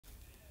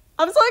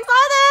I'm so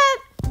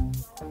excited!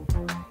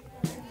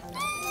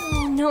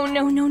 No.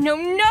 No?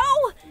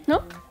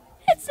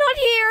 It's not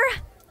here.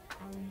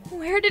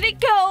 Where did it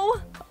go?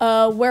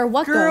 Where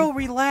what Girl, go?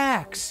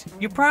 relax.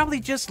 You probably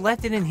just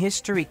left it in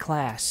history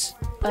class.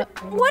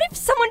 What if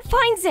someone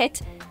finds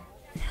it?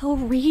 They'll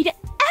read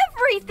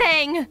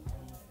everything.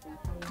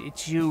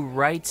 Did you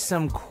write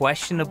some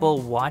questionable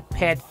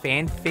Wattpad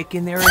fanfic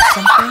in there or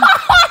something?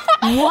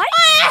 What?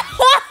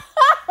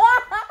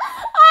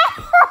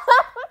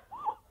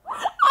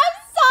 I'm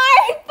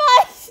sorry,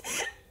 but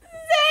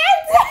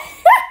Santa!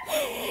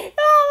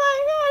 Oh my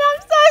god,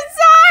 I'm so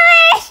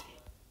sorry!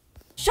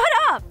 Shut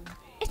up.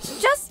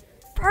 It's just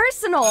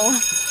personal.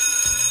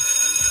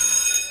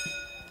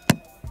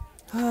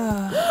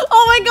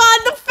 Oh my god,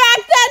 the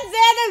fact that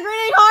Xander's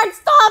reading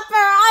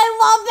Heartstopper! I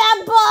love that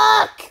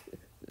book!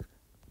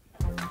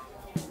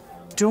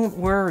 Don't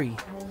worry.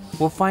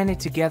 We'll find it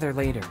together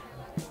later.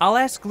 I'll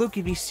ask Luke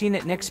if he's seen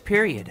it next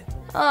period.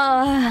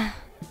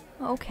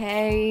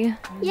 Okay.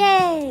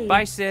 Yay!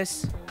 Bye,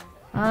 sis.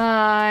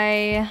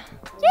 Bye.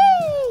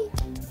 Yay!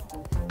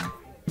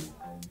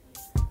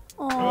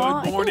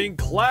 Aww, Good morning,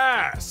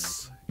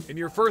 class! In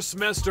your first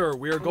semester,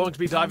 we are going to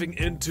be diving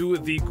into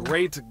The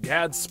Great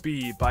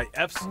Gatsby by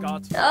F.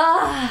 Scott.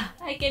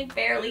 I can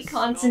barely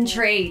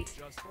concentrate.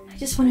 I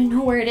just want to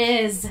know where it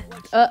is.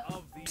 Huh?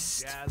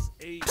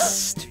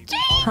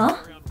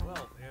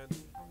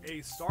 A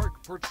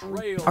stark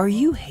portrayal Are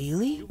you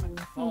Haley?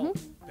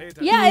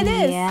 Yeah, it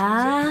is.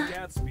 Yeah.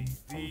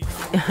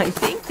 I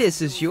think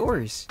this is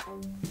yours.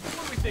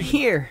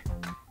 Here.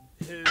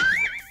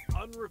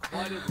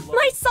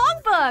 My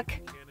songbook!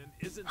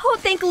 Oh,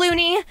 thank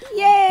Looney.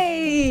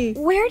 Yay!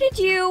 Where did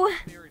you...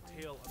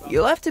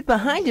 You left it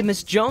behind in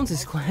Miss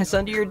Jones's class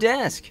under your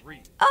desk.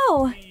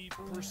 Oh,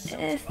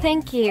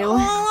 thank you.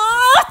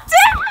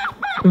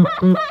 They're meant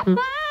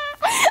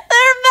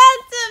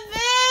to be!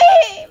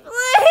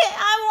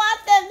 I want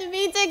them to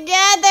be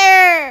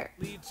together!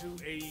 Lead to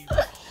a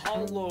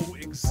hollow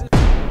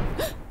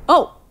existence.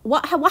 Oh,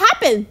 what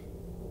happened?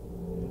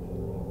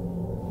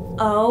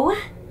 Oh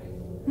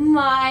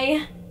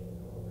my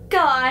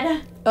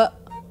god.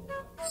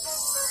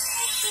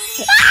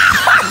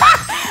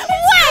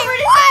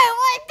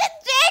 Wait, did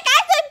Jake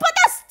actually put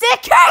the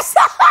stickers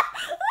on?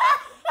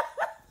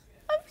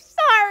 I'm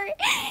sorry.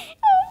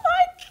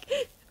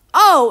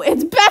 Oh,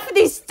 it's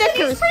Bethany's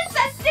stickers.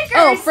 Princess stickers!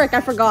 Oh, frick,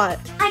 I forgot.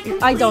 I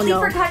completely I don't know.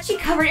 forgot she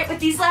covered it with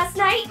these last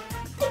night.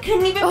 I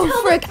couldn't even Oh,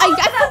 tell frick, the I book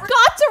about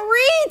forgot to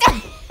read.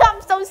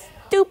 I'm so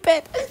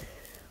stupid.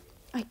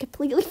 I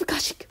completely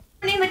forgot she...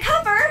 reading the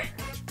cover.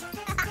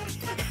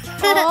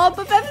 Oh,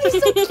 but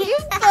Bethany's so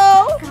cute,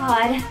 though.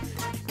 God,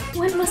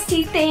 what must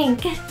he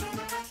think? What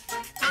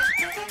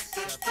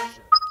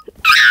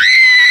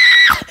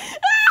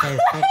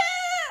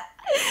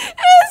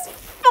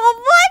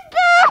the?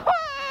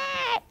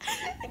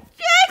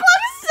 Jake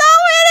looks so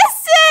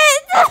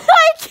innocent. I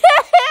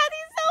can't.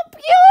 He's so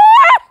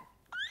pure.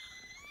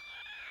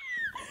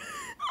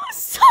 I'm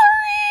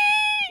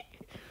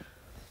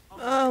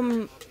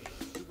sorry.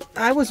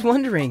 I was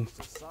wondering,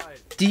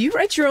 do you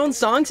write your own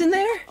songs in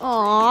there?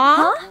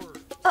 Aww.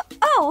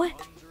 Oh,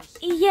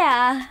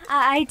 yeah,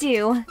 I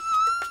do.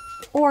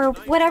 Or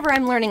whatever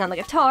I'm learning on the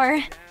guitar.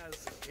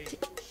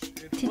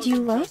 Did you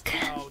look?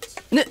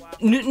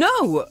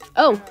 No.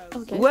 Oh,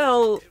 okay.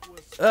 Well,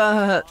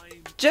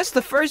 just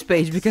the first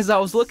page because I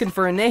was looking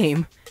for a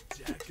name.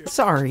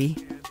 Sorry.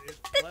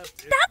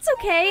 That's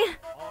okay.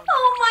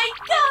 Oh my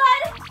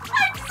god!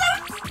 I'm so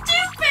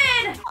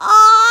stupid!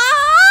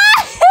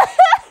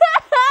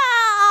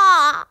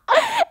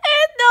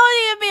 Don't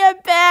even be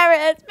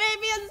embarrassed.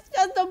 Maybe it's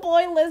just a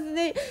boy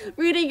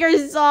reading your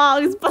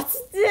songs, but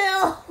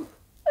still.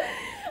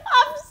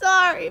 I'm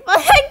sorry, but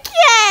I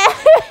can't.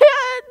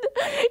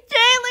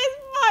 JAILEY's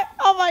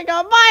oh my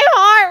god, my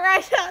heart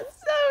right now.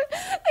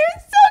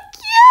 They're so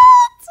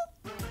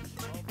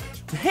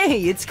cute.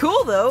 Hey, it's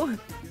cool though.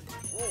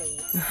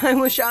 I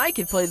wish I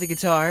could play the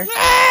guitar.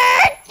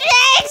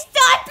 Jake,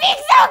 stop being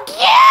so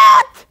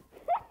cute.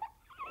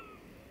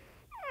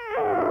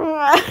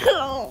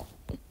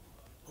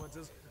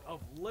 Of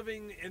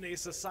living in a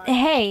society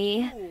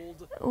Hey,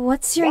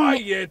 what's your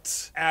name?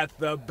 quiet at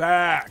the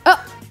back.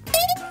 Oh,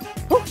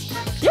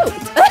 shoot.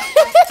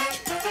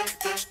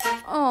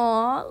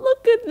 Aw,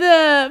 look at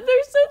them.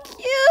 They're so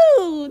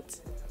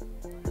cute.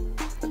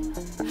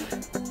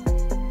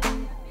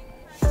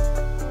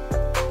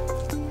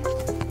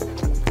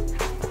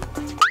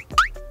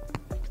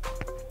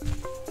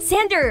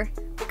 Xander,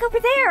 look over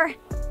there.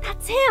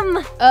 That's him.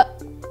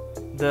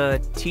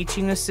 The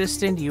teaching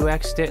assistant you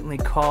accidentally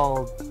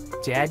called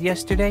Dad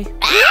yesterday?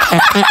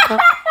 Oh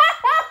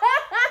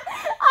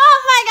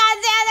my god,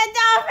 Xander,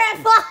 don't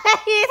reply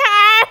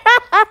her.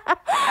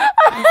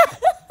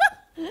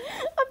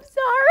 I'm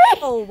sorry.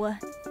 Oh,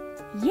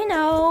 you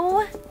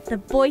know, the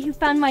boy who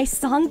found my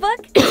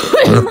songbook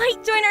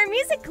might join our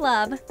music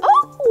club.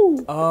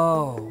 Oh.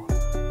 Oh.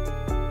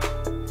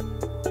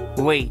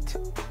 Wait,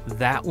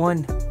 that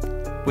one?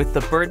 With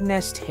the bird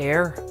nest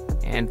hair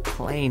and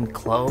plain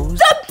clothes?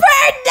 The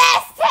bird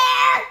nest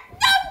hair!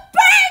 The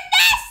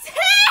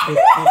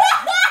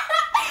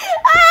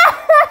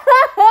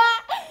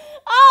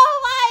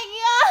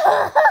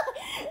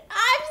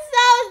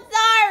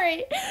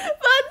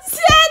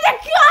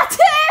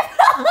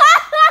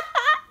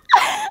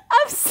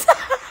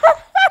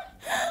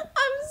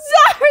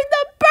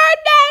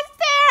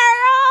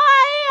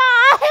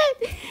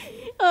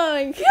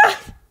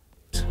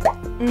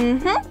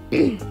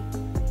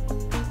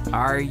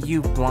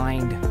you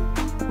blind?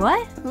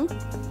 What?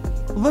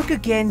 Look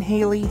again,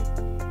 Haley.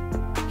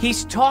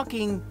 He's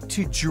talking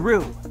to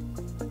Drew,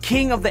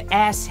 king of the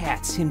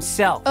asshats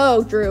himself.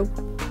 Oh, Drew.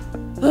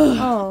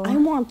 Oh. I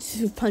want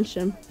to punch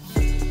him.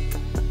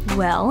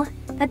 Well,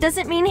 that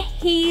doesn't mean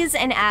he's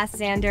an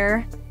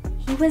ass-sander.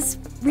 He was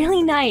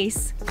really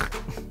nice.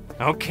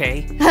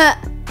 Okay.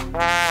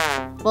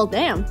 Well,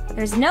 damn.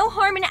 There's no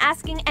harm in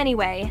asking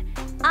anyway.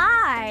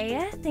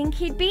 I think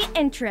he'd be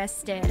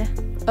interested.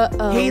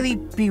 Uh-oh. Haley,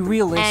 be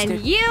realistic.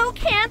 And you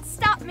can't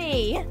stop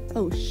me.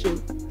 Oh,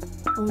 shoot.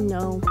 Oh,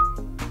 no.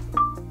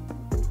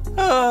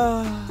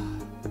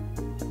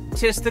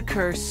 Just the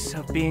curse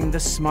of being the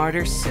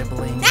smarter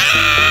sibling.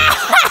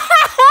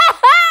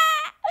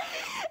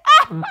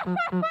 I'm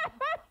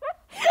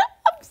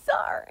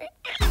sorry.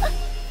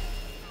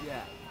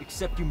 Yeah,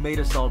 except you made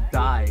us all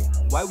die.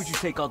 Why would you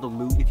take all the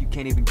loot if you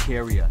can't even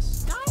carry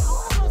us?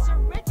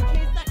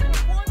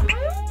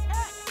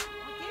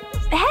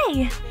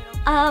 Hey,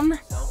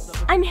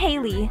 I'm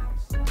Haley.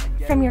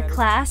 From your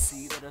class.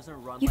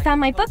 You found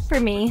my book for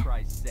me.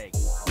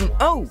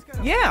 Oh,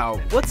 yeah,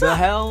 what's The up?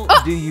 hell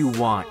do you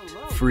want,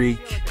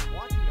 freak?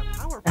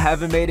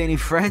 Haven't made any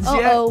friends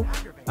Uh-oh.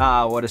 yet?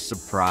 Ah, what a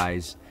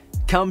surprise.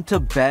 Come to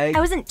beg? I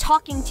wasn't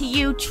talking to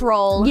you,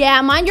 troll. Yeah,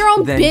 mind your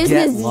own Then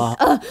business. get lost.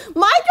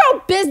 Mind your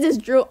own business,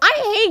 Drew.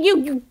 I hate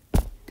you,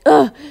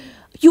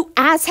 you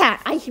asshat.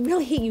 I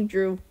really hate you,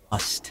 Drew.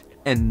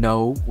 And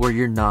know where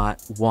you're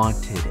not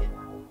wanted.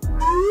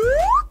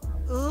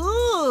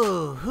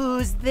 Ooh,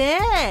 who's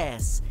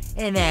this?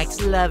 An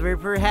ex-lover,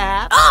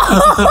 perhaps?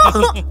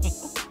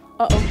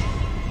 Uh-oh.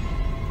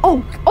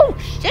 Oh,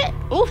 shit.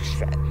 Oh,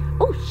 shit.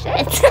 Oh,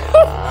 shit.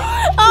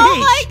 Oh,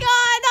 my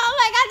God. Oh,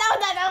 my God. No,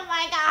 oh,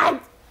 my God.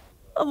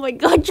 Oh, my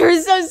God.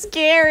 Drew's so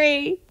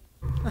scary.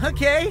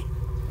 Okay,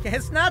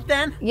 guess not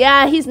then.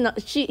 Yeah, he's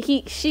not.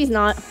 She's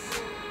not.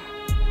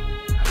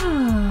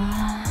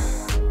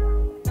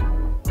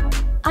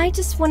 I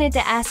just wanted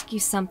to ask you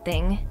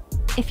something,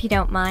 if you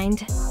don't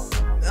mind.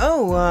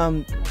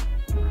 Oh,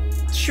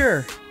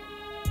 sure.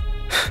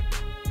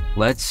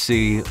 Let's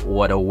see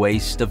what a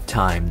waste of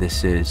time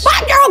this is.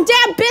 Mind your own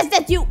damn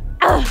business, you.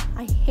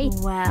 I hate.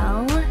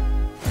 Well,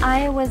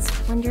 I was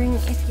wondering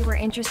if you were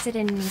interested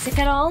in music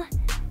at all.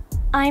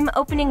 I'm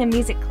opening a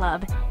music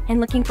club and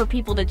looking for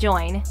people to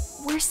join.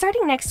 We're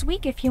starting next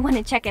week if you want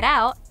to check it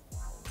out.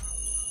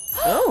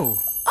 Oh.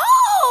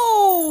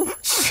 Oh!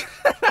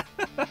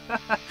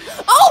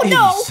 Oh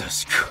no!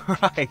 Jesus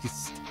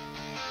Christ.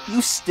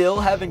 You still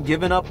haven't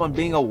given up on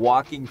being a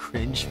walking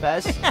cringe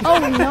fest? Oh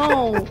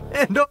no!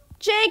 No.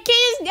 Jake, can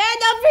you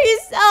stand up for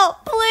yourself,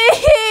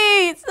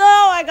 please?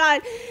 Oh my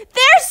God,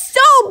 they're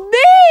so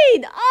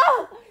mean.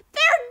 Oh,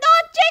 they're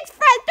not Jake's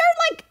friends.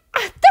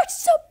 They're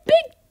so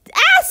big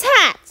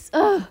asshats.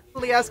 Ugh.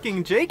 Only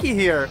asking Jakey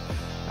here.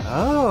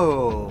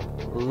 Oh,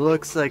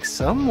 looks like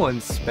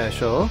someone's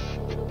special.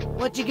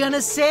 What you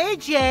gonna say,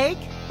 Jake?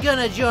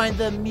 Gonna join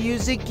the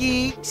music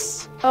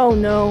geeks? Oh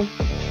no.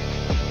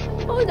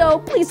 Oh no,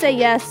 please say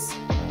yes.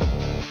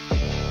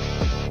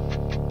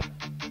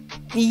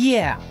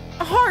 Yeah,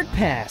 a hard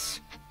pass.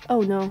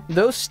 Oh no.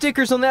 Those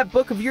stickers on that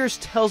book of yours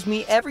tells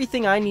me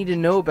everything I need to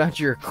know about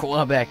your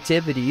club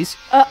activities.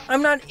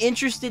 I'm not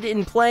interested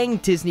in playing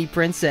Disney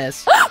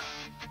Princess.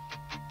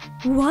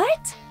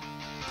 What?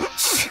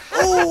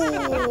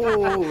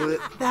 Oh,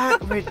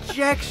 that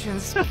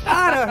rejection's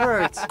gotta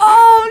hurt.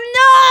 Oh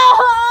no!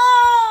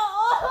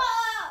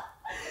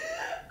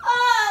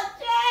 Oh,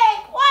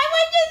 Jake, why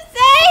would you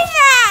say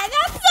that?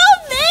 That's so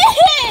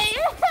mean!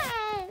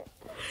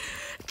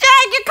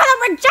 Jake, you could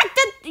have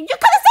rejected. You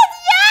could have said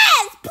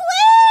yes,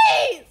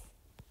 please.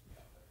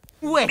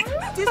 Wait,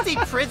 Disney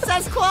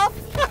Princess Club?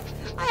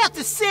 I have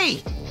to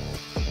see.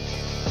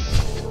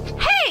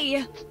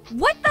 Hey!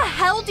 What the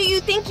hell do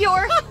you think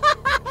you're...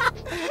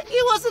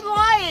 He wasn't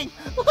lying.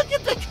 Look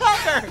at the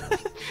cover.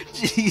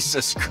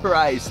 Jesus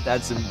Christ,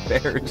 that's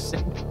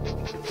embarrassing.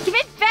 Give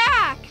it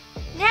back!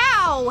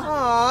 Now!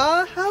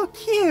 Aw, how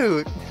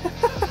cute.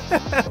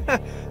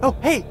 Oh,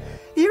 hey,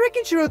 you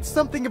reckon she wrote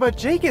something about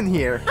Jake in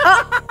here?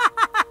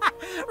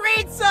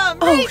 Read some.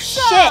 Oh Read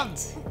some.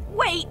 shit!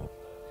 Wait!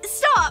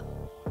 Stop!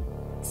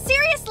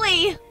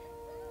 Seriously!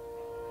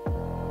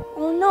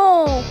 Oh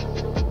no!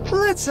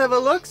 Let's have a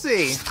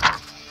look-see.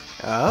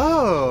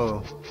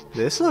 Oh,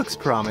 this looks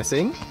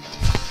promising.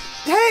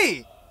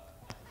 Hey!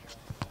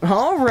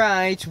 All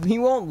right, we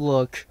won't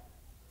look.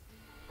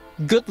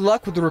 Good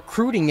luck with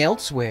recruiting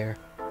elsewhere.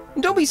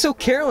 Don't be so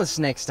careless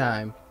next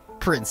time,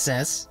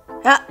 princess.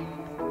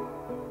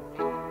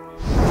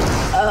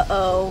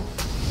 Uh-oh.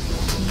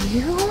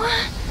 You...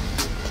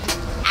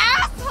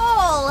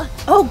 asshole!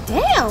 Oh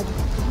damn!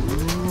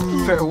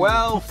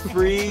 Farewell,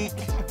 freak.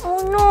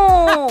 Oh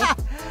no!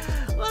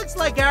 Looks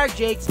like our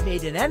Jake's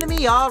made an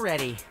enemy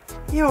already.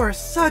 You're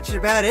such a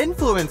bad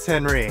influence,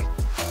 Henry.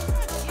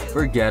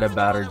 Forget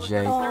about her,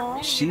 Jake.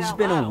 She's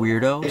been a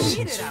weirdo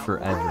since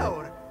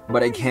forever.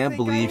 But I can't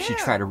believe she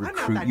tried to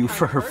recruit you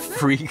for her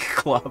freak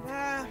club.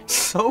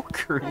 So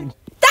cringe.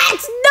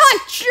 That's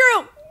not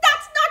true!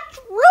 That's not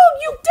true,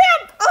 you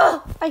damn...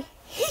 Ugh, I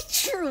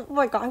hate you. Oh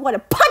my god, I want to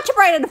punch him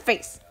right in the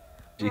face.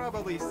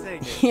 Probably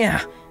sing it.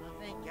 Yeah.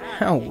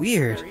 How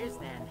weird.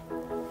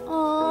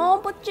 Oh,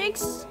 but Jake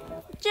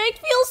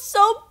feels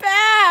so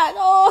bad.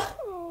 Oh,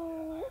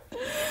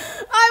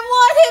 I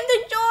want him to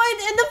join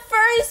in the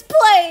first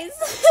place.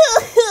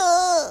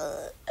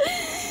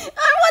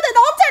 I want an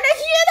alternate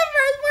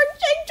universe where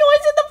Jake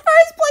joins in the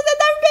first place and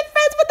never get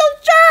friends with those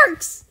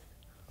jerks.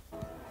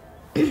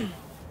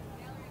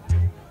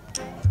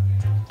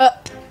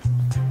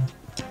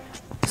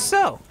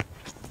 So,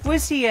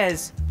 was he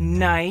as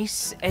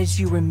nice as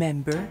you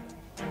remember?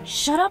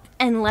 Shut up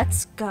and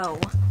let's go.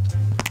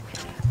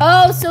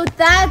 Oh, so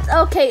that's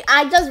okay.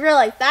 I just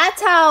realized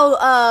that's how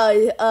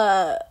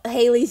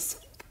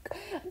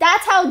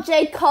that's how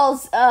Jake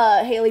calls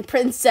Haley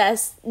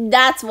princess.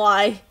 That's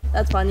why.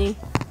 That's funny.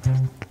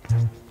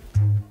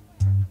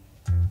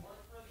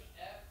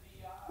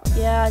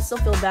 Yeah, I still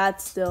feel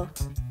bad still.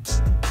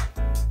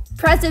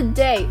 Present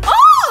day.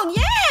 Oh,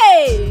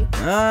 yay!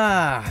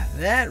 Ah,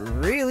 that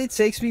really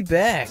takes me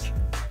back.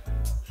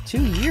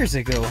 2 years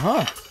ago,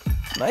 huh?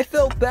 I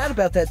felt bad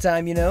about that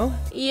time, you know?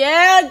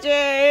 Yeah,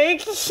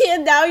 Jake.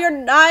 And now you're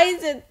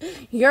nice and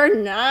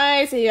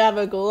you have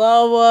a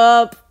glow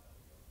up.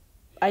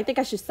 I think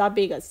I should stop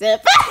being a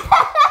simp.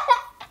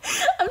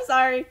 I'm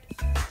sorry.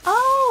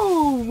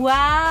 Oh,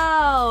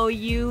 wow.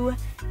 You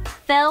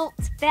felt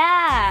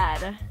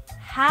bad.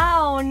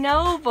 How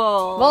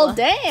noble. Well,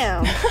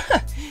 damn.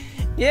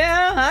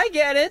 Yeah, I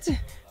get it.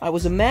 I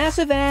was a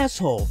massive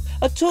asshole,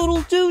 a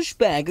total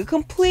douchebag, a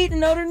complete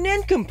and utter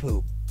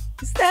nincompoop.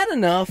 Is that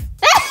enough?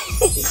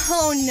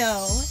 Oh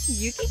no,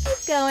 you can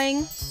keep going.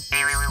 I'm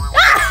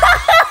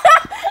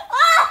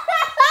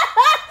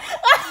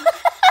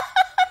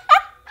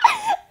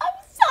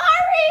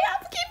sorry. I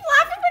keep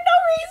laughing for no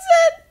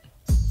reason.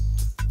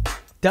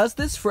 Does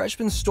this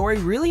freshman story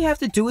really have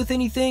to do with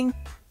anything?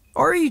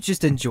 Or are you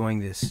just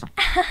enjoying this?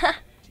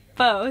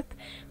 Both,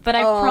 but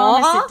I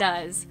promise it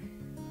does.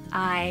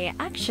 I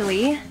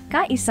actually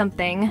got you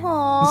something.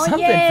 Aw,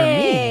 Something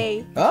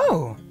yay. for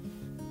me?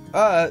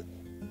 Oh.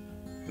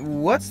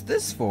 What's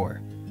this for?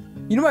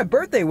 You know my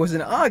birthday was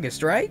in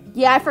August, right?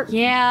 Yeah, I forgot.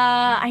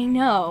 Yeah, I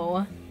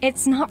know.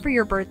 It's not for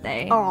your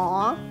birthday.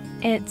 Aw.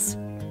 It's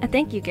a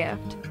thank you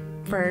gift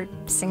for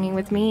singing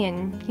with me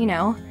and, you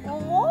know,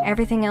 Aw.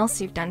 everything else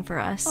you've done for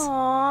us.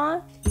 Aw.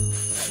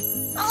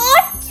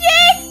 Oh,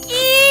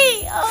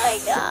 Jakey! Oh my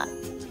god.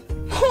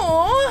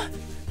 Aw,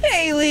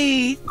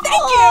 Haley, thank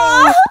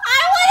Aw, I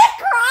want to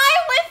cry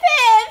with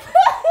him.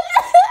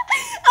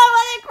 I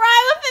want to cry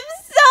with him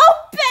so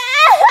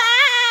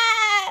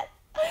bad.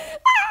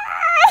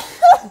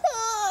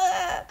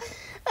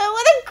 I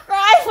want to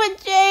cry with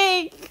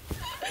Jake.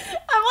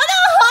 I want to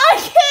hug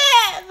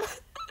him.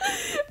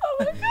 Oh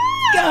my god.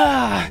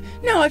 Ah,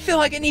 now I feel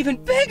like an even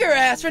bigger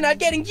ass for not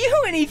getting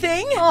you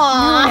anything.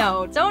 Aw.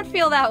 No, don't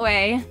feel that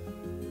way.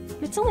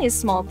 It's only a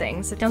small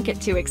thing, so don't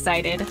get too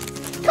excited.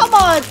 Come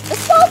on, a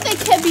small thing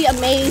can be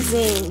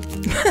amazing.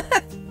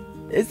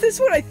 Is this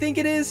what I think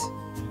it is?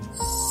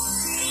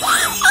 Oh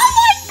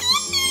my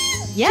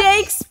goodness! Yep.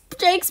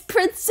 Jake's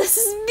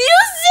Princess's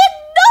music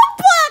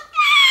notebook!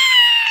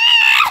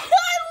 I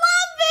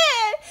love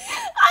it!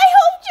 I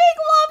hope Jake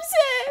loves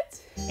it!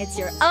 It's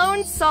your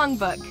own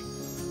songbook.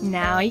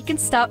 Now you can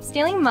stop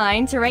stealing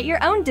mine to write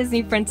your own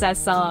Disney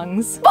princess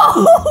songs.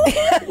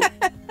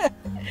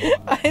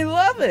 I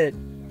love it.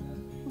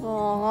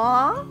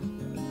 Aww.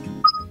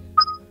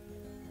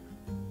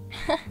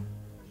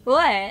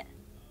 What?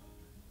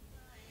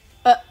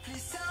 Oh.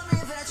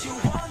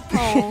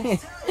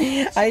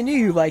 I knew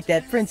you liked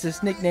that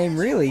princess nickname,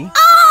 really. JAILEY!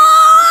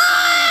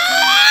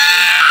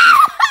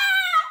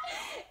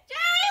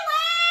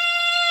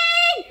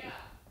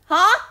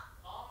 Huh?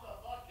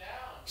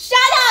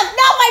 Shut up!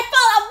 Not my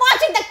fault! I'm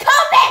watching the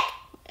comic!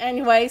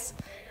 Anyways.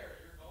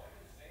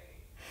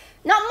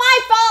 Not my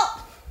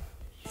fault!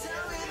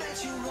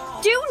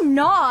 Do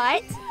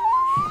not!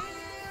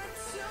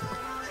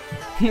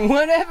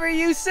 Whatever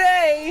you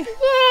say. Yay!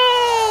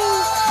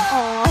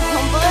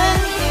 Oh,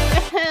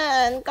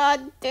 but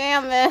God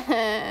damn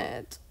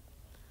it.